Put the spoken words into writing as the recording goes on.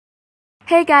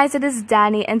Hey guys, it is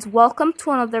Dani and welcome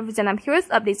to another video. I'm here with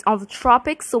updates on the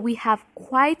tropics. So we have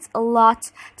quite a lot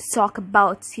to talk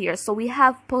about here. So we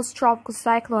have post-tropical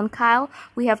cyclone Kyle,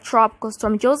 we have tropical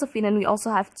storm Josephine, and we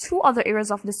also have two other areas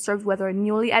of disturbed weather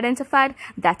newly identified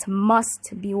that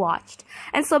must be watched.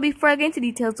 And so before I get into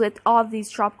details with all of these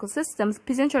tropical systems,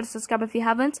 please ensure to subscribe if you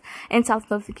haven't and tap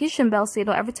the notification bell so you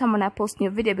know every time when I post a new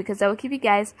video, because I will keep you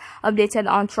guys updated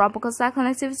on tropical cyclone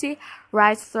activity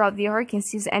right throughout the hurricane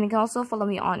season. And you can also follow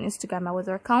me on Instagram. My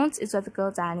weather account is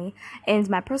Weathergirl Dani, and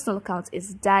my personal account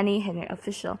is Dani Henry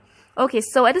Official. Okay,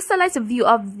 so at the satellite view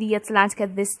of the Atlantic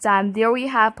at this time, there we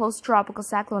have post-tropical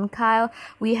cyclone Kyle,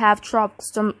 we have tropical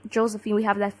storm Josephine, we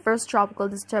have that first tropical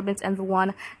disturbance, and the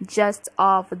one just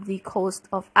off the coast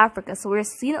of Africa. So we're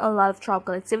seeing a lot of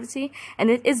tropical activity, and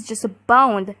it is just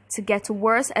bound to get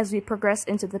worse as we progress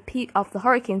into the peak of the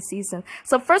hurricane season.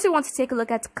 So first we want to take a look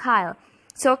at Kyle.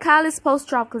 So Kyle is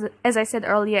post-tropical, as I said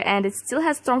earlier, and it still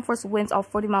has storm force winds of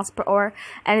 40 miles per hour,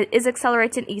 and it is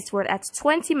accelerating eastward at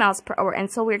 20 miles per hour.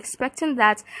 And so we're expecting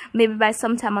that maybe by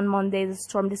sometime on Monday the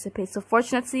storm dissipates. So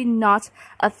fortunately not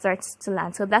a threat to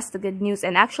land. So that's the good news.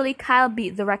 And actually Kyle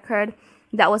beat the record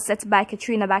that was set by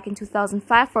Katrina back in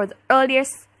 2005 for the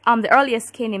earliest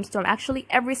K-name storm. Actually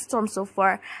every storm so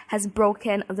far has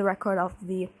broken the record of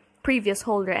the previous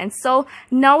holder. And so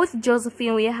now with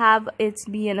Josephine, we have it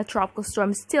being a tropical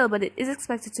storm still, but it is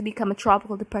expected to become a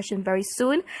tropical depression very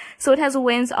soon. So it has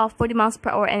winds of 40 miles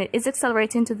per hour, and it is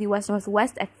accelerating to the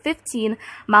west-northwest at 15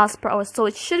 miles per hour. So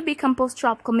it should become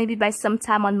post-tropical maybe by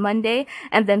sometime on Monday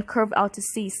and then curve out to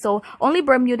sea. So only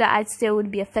Bermuda, I'd say,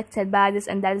 would be affected by this,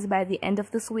 and that is by the end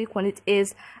of this week when it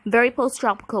is very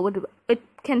post-tropical. It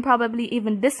can probably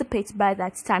even dissipate by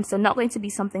that time, so not going to be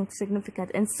something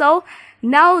significant. And so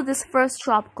now this first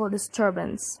tropical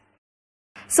disturbance.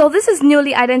 So this is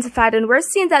newly identified, and we're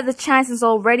seeing that the chance is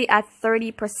already at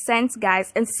 30%,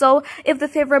 guys. And so if the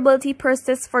favorability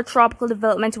persists for tropical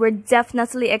development, we're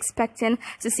definitely expecting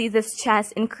to see this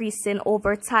chance increasing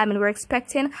over time, and we're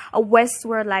expecting a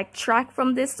westward like track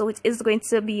from this. So it is going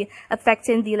to be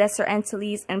affecting the Lesser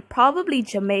Antilles and probably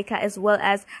Jamaica as well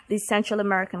as the Central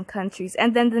American countries.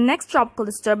 And then the next tropical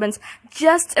disturbance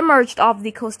just emerged off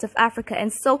the coast of Africa,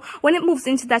 and so when it moves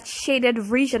into that shaded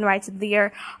region right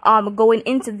there, going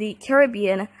into the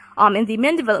Caribbean, in the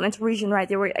main development region right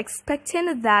there, we're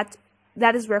expecting that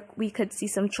is where we could see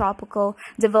some tropical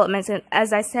developments. And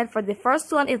as I said, for the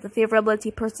first one, if the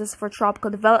favorability persists for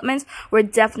tropical development, we're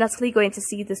definitely going to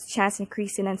see this chance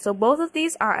increasing. And so both of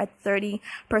these are at 30%,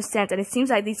 and it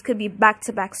seems like these could be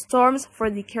back-to-back storms for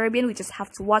the Caribbean. We just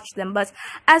have to watch them. But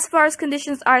as far as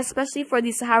conditions are, especially for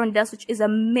the Saharan Dust, which is a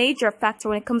major factor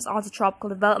when it comes on to tropical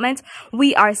development,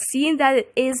 we are seeing that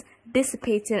it is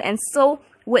dissipating. And so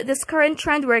with this current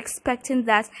trend, we're expecting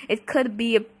that it could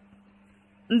be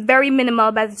very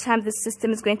minimal by the time this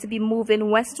system is going to be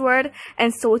moving westward,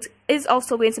 and so it is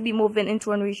also going to be moving into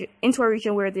a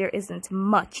region where there isn't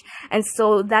much, and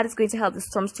so that is going to help the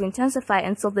storms to intensify.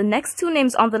 And so the next two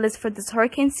names on the list for this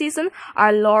hurricane season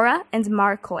are Laura and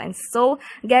Marco. And so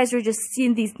guys, we're just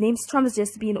seeing these name storms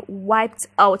just being wiped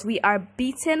out. We are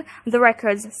beating the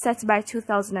records set by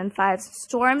 2005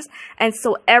 storms, and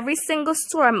so every single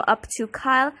storm up to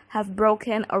Kyle have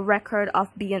broken a record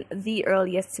of being the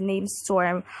earliest named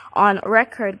storm on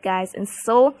record, guys. And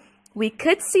so we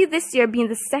could see this year being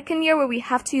the second year where we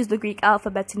have to use the Greek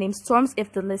alphabet to name storms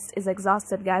if the list is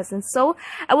exhausted, guys. And so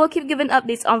I will keep giving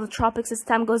updates on the tropics as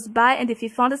time goes by, and if you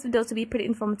found this video to be pretty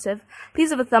informative,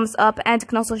 please give a thumbs up, and you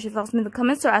can also share thoughts in the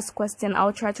comments or ask a question. I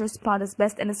will try to respond as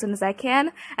best and as soon as I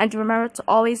can, and remember to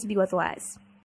always be weatherwise.